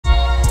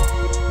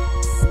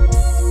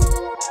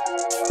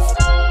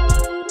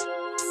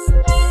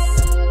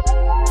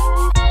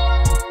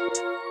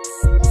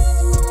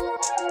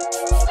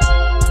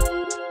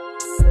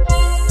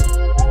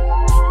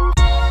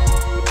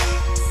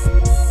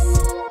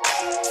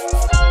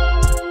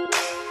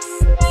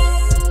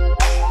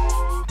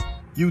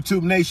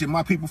YouTube Nation,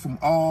 my people from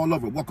all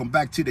over, welcome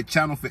back to the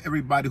channel. For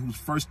everybody who's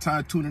first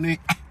time tuning in,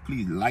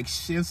 please like,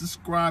 share, and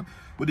subscribe.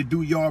 What it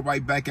do, y'all?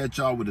 Right back at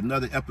y'all with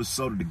another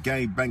episode of the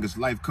Game Bangers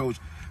Life Coach.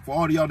 For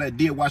all of y'all that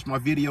did watch my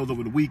videos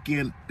over the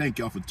weekend, thank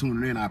y'all for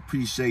tuning in. I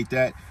appreciate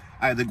that.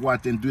 I had to go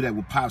out there and do that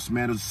with Pops,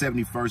 man. It was his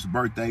 71st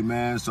birthday,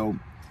 man. So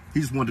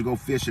he just wanted to go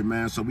fishing,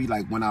 man. So we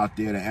went out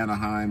there to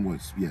Anaheim,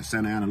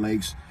 Santa Ana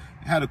Lakes.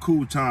 Had a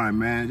cool time,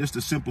 man. Just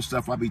the simple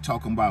stuff I be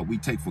talking about, we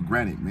take for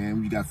granted, man.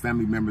 When you got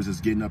family members that's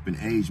getting up in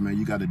age, man,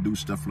 you got to do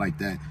stuff like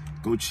that.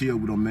 Go chill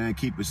with them, man.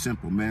 Keep it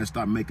simple, man.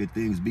 Stop making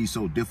things be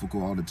so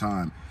difficult all the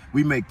time.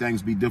 We make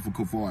things be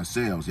difficult for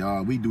ourselves,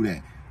 y'all. We do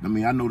that. I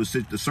mean, I know the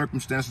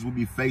circumstances we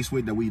be faced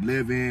with, that we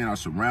live in, our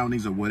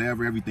surroundings or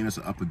whatever, everything that's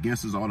up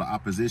against us, all the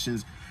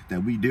oppositions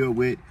that we deal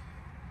with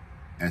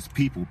as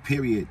people,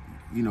 period.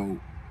 You know,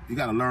 you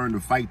got to learn to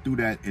fight through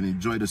that and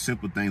enjoy the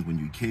simple things when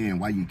you can,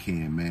 while you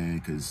can, man.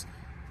 Because,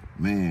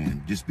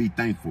 man, just be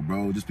thankful,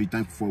 bro. Just be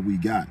thankful for what we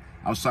got.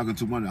 I was talking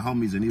to one of the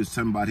homies, and he was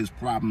telling about his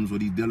problems,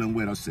 what he's dealing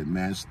with. I said,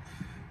 man,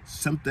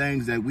 some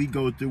things that we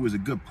go through is a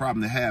good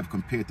problem to have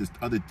compared to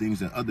other things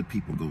that other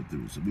people go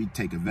through. So we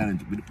take advantage.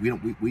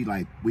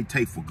 We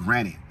take for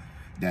granted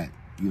that,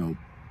 you know,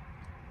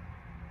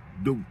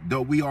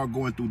 though we are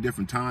going through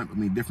different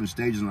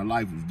stages in our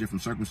life with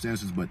different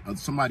circumstances, but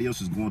somebody else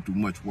is going through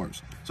much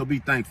worse. So be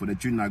thankful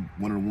that you're not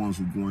one of the ones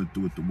who's going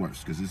through it the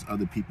worst, because there's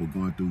other people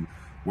going through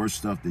worse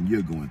stuff than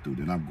you're going through,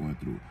 than I'm going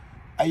through.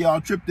 Hey,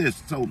 y'all, trip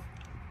this. So,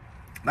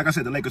 like I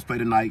said, the Lakers play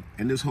tonight,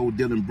 and this whole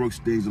Dylan Brooks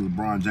things and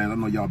LeBron James, I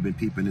know y'all been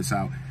peeping this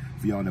out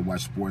for y'all that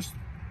watch sports.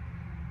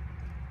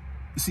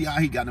 You see how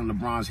he got in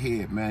LeBron's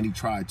head, man? He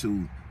tried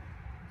to,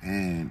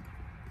 and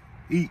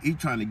he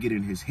trying to get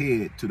in his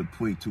head to the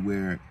point to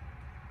where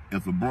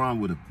if LeBron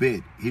would have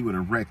bit, he would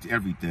have wrecked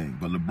everything.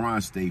 But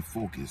LeBron stayed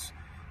focused.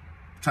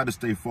 Try to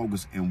stay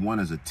focused and won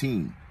as a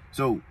team.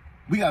 So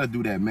we got to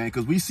do that, man,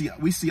 because we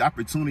see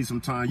opportunities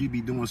sometimes. You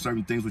be doing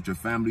certain things with your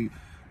family,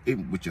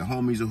 with your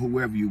homies or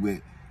whoever you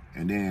with,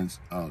 and then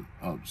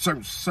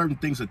certain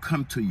things will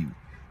come to you,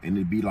 and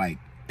it'd be like,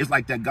 it's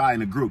like that guy in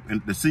the group,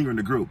 and the singer in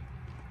the group.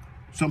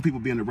 Some people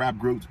be in the rap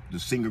group, the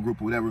singer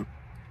group or whatever,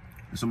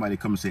 and somebody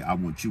come and say, I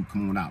want you,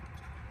 come on out.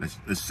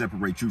 Let's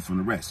separate you from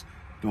the rest.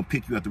 Don't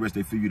pick you out the rest,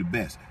 they feel you the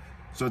best.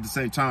 So at the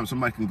same time,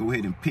 somebody can go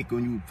ahead and pick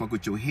on you, fuck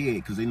with your head,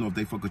 because they know if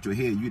they fuck with your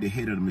head, you're the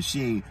head of the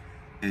machine,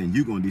 and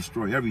you're going to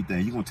destroy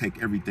everything. You're going to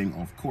take everything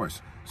off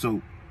course.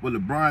 So what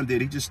LeBron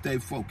did, he just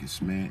stayed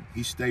focused, man.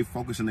 He stayed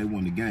focused, and they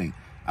won the game.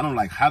 I don't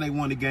like how they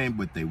won the game,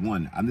 but they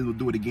won. I need to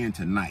do it again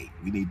tonight.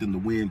 We need them to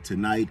win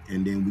tonight,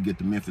 and then we get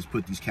to Memphis,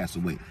 put these cats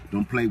away.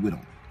 Don't play with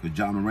them, because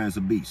Ja Morant's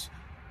a beast.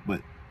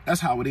 But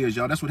that's how it is,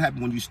 y'all. That's what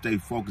happens when you stay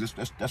focused.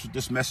 That's what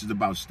this message is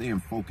about,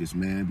 staying focused,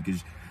 man,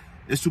 because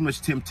it's too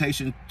much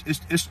temptation.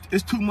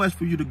 It's too much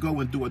for you to go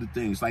and do other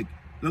things. Like,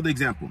 another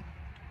example.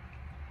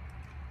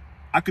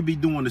 I could be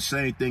doing the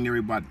same thing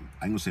everybody,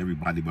 I ain't gonna say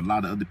everybody, but a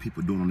lot of other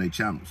people doing on their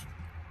channels.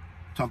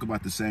 Talk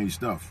about the same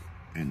stuff,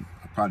 and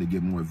I probably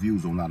get more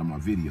views on a lot of my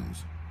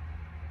videos.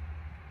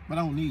 But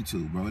I don't need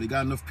to, bro. They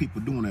got enough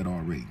people doing that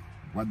already.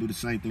 Why do the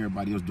same thing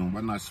everybody else doing?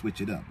 Why not switch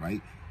it up,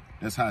 right?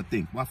 That's how I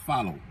think. Why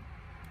follow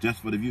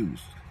just for the views?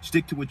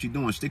 Stick to what you're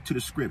doing. Stick to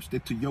the script.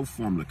 Stick to your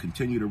formula.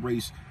 Continue to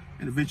race,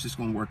 and eventually it's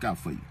going to work out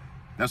for you.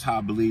 That's how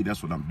I believe.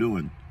 That's what I'm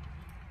doing.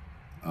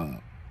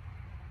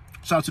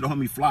 Shout out to the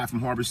homie Fly from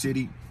Harbor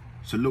City.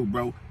 Salute,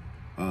 bro.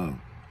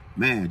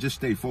 Man, just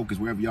stay focused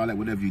wherever y'all at,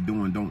 whatever you're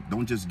doing.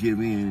 Don't just give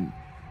in.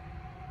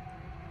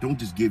 Don't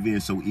just give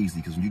in so easy,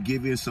 because when you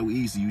give in so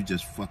easy, you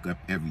just fuck up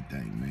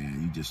everything, man.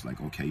 You just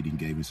like, okay, you didn't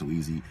give in so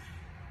easy,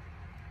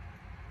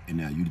 and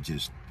now you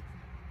just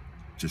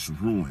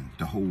ruined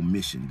the whole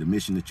mission. The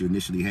mission that you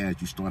initially had,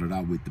 you started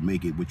out with to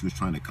make it what you was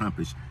trying to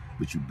accomplish,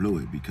 but you blew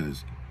it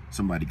because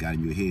somebody got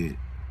in your head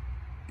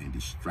and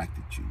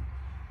distracted you.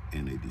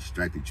 And they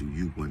distracted you.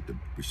 You want to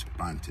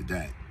respond to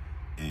that,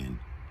 and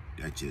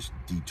that just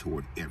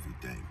detoured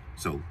everything.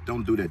 So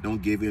don't do that.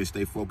 Don't give in.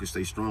 Stay focused.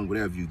 Stay strong.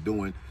 Whatever you're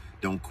doing,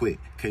 don't quit.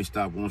 Can't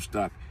stop, won't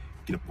stop.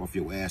 Get up off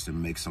your ass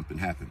and make something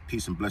happen.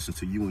 Peace and blessings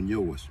to you and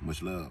yours.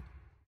 Much love.